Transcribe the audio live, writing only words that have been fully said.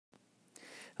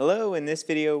Hello, in this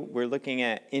video we're looking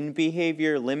at end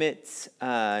behavior limits,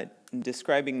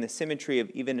 describing the symmetry of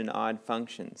even and odd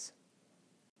functions.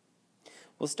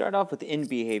 We'll start off with end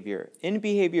behavior. End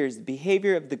behavior is the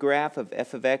behavior of the graph of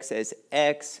f of x as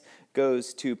x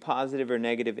goes to positive or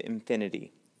negative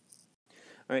infinity.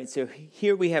 All right, so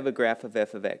here we have a graph of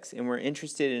f of x, and we're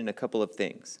interested in a couple of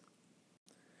things.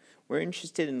 We're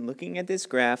interested in looking at this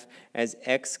graph as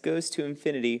x goes to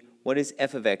infinity. What is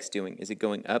f of x doing? Is it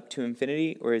going up to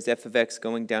infinity, or is f of x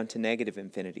going down to negative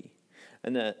infinity?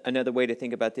 And another way to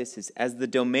think about this is as the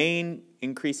domain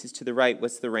increases to the right,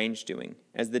 what's the range doing?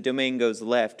 As the domain goes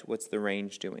left, what's the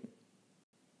range doing?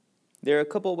 There are a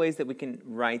couple of ways that we can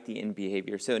write the end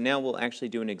behavior. So now we'll actually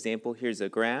do an example. Here's a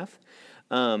graph.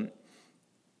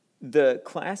 The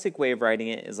classic way of writing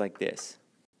it is like this.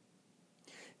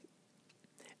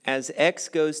 As x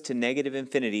goes to negative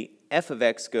infinity, f of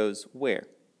x goes where?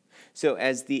 So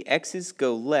as the x's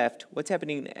go left, what's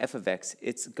happening to f of x?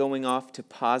 It's going off to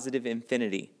positive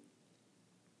infinity.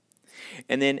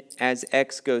 And then as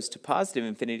x goes to positive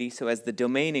infinity, so as the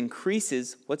domain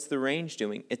increases, what's the range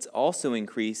doing? It's also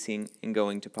increasing and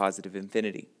going to positive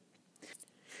infinity.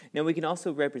 Now we can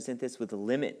also represent this with a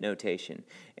limit notation.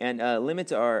 And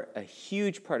limits are a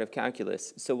huge part of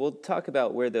calculus, so we'll talk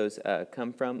about where those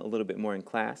come from a little bit more in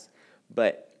class,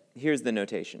 but here's the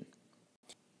notation.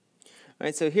 All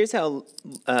right, so here's how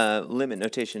limit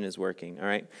notation is working, all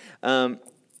right?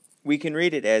 We can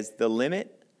read it as the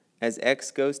limit as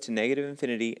x goes to negative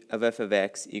infinity of f of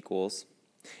x equals,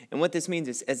 and what this means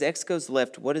is as x goes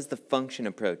left, what is the function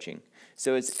approaching?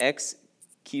 So as x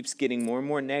keeps getting more and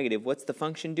more negative, what's the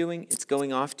function doing? It's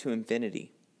going off to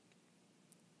infinity.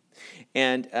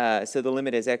 And so the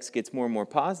limit as x gets more and more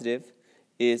positive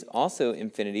is also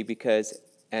infinity, because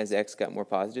as x got more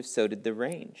positive, so did the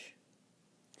range.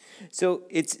 So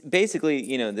it's basically,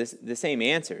 the same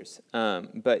answers,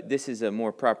 but this is a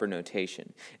more proper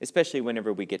notation, especially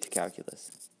whenever we get to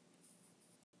calculus.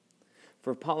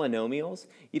 For polynomials,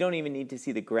 you don't even need to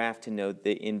see the graph to know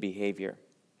the end behavior.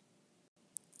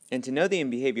 And to know the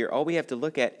end behavior, all we have to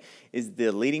look at is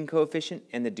the leading coefficient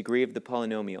and the degree of the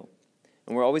polynomial.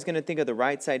 And we're always going to think of the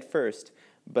right side first,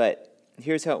 but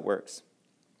here's how it works.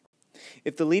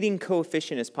 If the leading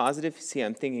coefficient is positive, see,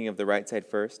 I'm thinking of the right side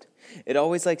first, it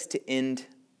always likes to end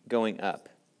going up.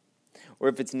 Or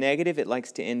if it's negative, it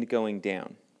likes to end going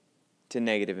down to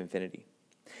negative infinity.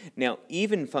 Now,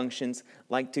 even functions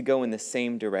like to go in the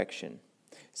same direction.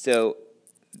 So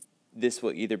this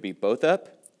will either be both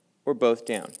up or both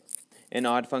down. And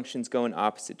odd functions go in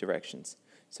opposite directions.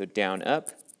 So down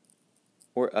up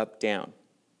or up down.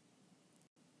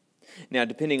 Now,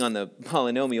 depending on the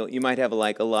polynomial, you might have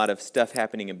a lot of stuff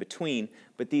happening in between,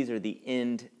 but these are the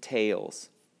end tails.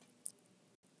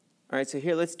 All right, so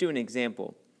here let's do an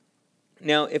example.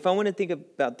 Now, if I want to think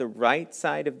about the right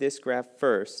side of this graph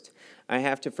first, I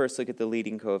have to first look at the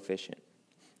leading coefficient.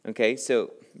 Okay,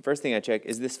 so first thing I check,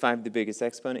 is this 5 the biggest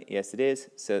exponent? Yes, it is.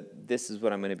 So this is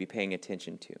what I'm going to be paying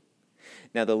attention to.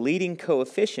 Now, the leading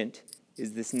coefficient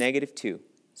is this negative 2.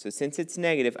 So since it's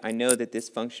negative, I know that this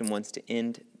function wants to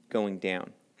end going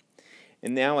down.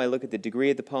 And now I look at the degree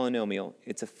of the polynomial.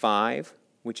 It's a 5,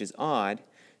 which is odd,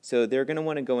 so they're going to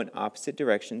want to go in opposite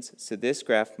directions. So this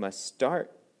graph must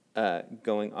start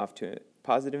going off to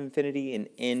positive infinity and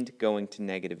end going to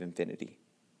negative infinity.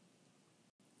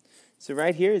 So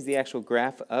right here is the actual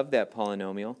graph of that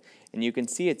polynomial, and you can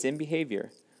see its end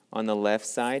behavior. On the left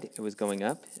side, it was going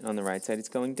up, and on the right side, it's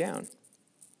going down.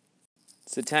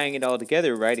 So tying it all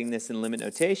together, writing this in limit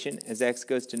notation, as x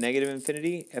goes to negative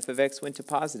infinity, f of x went to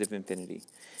positive infinity.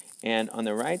 And on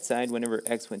the right side, whenever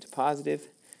x went to positive,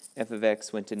 f of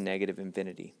x went to negative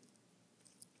infinity.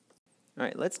 All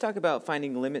right, let's talk about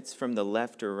finding limits from the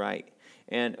left or right.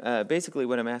 And basically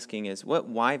what I'm asking is, what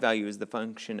y value is the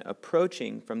function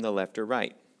approaching from the left or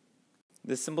right?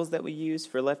 The symbols that we use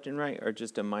for left and right are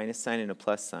just a minus sign and a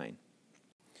plus sign.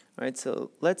 All right,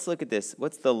 so let's look at this.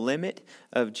 What's the limit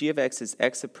of g of x as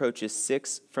x approaches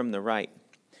 6 from the right?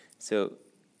 So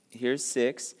here's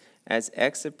 6. As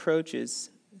x approaches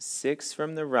 6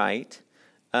 from the right,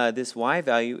 this y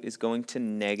value is going to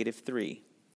negative 3.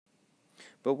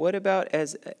 But what about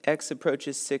as x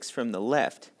approaches 6 from the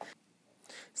left?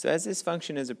 So as this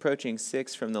function is approaching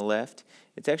 6 from the left,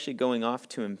 it's actually going off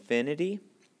to infinity.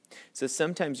 So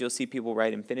sometimes you'll see people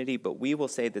write infinity, but we will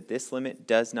say that this limit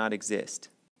does not exist.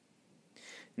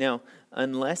 Now,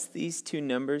 unless these two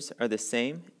numbers are the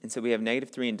same, and so we have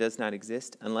negative 3 and does not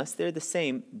exist, unless they're the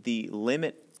same, the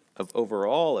limit of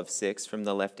overall of 6 from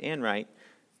the left and right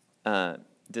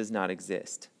does not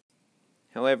exist.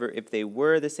 However, if they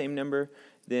were the same number,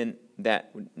 then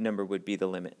that number would be the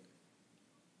limit.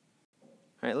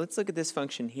 All right, let's look at this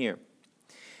function here.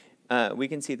 We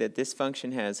can see that this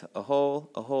function has a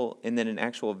whole, and then an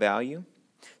actual value.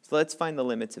 So let's find the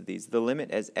limits of these. The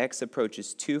limit as x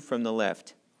approaches 2 from the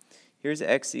left. Here's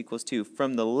x equals 2.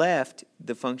 From the left,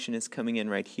 the function is coming in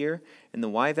right here, and the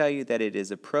y value that it is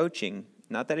approaching,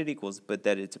 not that it equals, but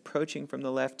that it's approaching from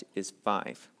the left, is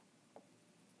 5.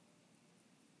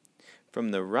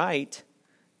 From the right,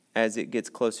 as it gets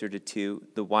closer to 2,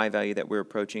 the y value that we're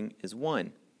approaching is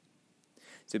 1.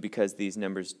 So because these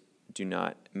numbers do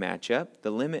not match up,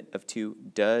 the limit of 2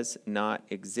 does not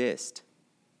exist.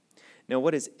 Now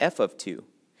what is f of 2?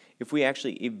 If we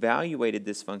actually evaluated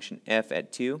this function f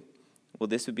at 2, well,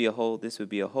 this would be a whole, this would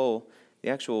be a whole. The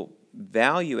actual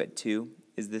value at 2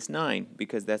 is this 9,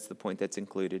 because that's the point that's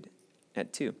included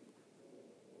at 2.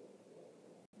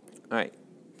 All right,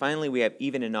 finally we have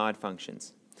even and odd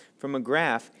functions. From a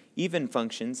graph, even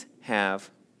functions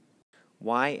have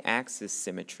y-axis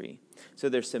symmetry. So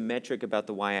they're symmetric about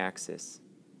the y-axis.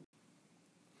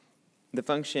 The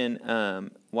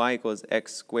function y equals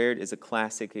x squared is a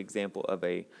classic example of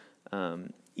a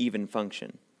even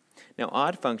function. Now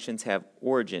odd functions have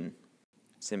origin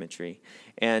symmetry.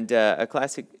 And a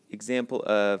classic example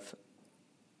of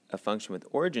a function with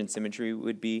origin symmetry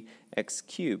would be x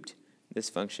cubed. This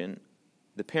function,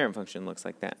 the parent function, looks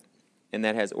like that. And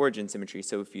that has origin symmetry.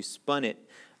 So if you spun it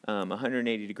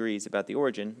 180 degrees about the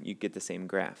origin, you get the same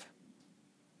graph.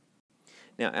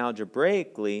 Now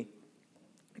algebraically,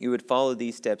 you would follow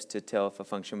these steps to tell if a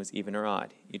function was even or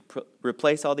odd. You'd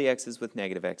replace all the x's with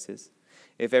negative x's.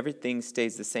 If everything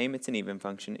stays the same, it's an even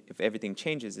function. If everything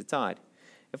changes, it's odd.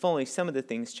 If only some of the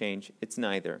things change, it's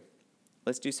neither.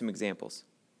 Let's do some examples.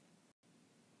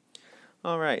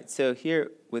 All right, so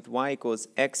here with y equals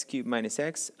x cubed minus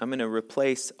x, I'm going to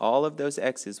replace all of those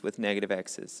x's with negative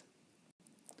x's.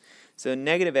 So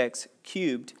negative x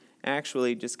cubed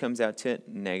actually just comes out to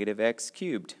negative x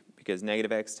cubed, because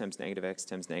negative x times negative x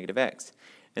times negative x.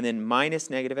 And then minus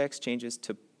negative x changes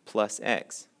to plus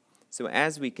x. So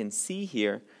as we can see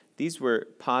here, these were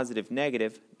positive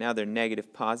negative, now they're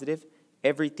negative positive.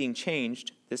 Everything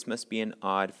changed. This must be an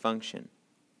odd function.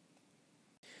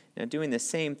 Now doing the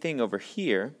same thing over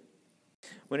here,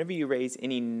 whenever you raise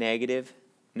any negative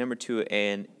number to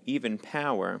an even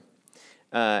power,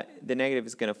 the negative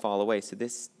is going to fall away. So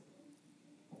this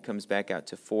comes back out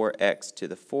to 4x to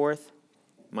the 4th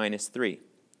minus 3.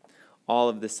 All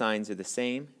of the signs are the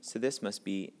same, so this must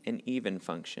be an even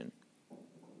function.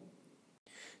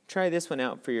 Try this one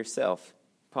out for yourself.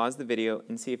 Pause the video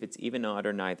and see if it's even, odd,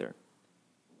 or neither.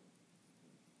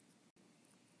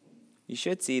 You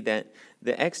should see that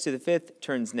the x to the 5th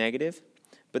turns negative,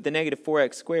 but the negative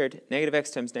 4x squared, negative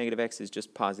x times negative x is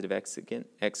just positive x again,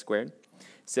 x squared.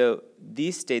 So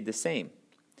these stayed the same.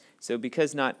 So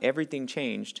because not everything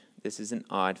changed, this is an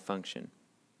odd function.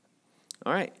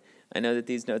 All right, I know that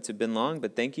these notes have been long,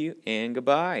 but thank you and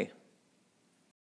goodbye.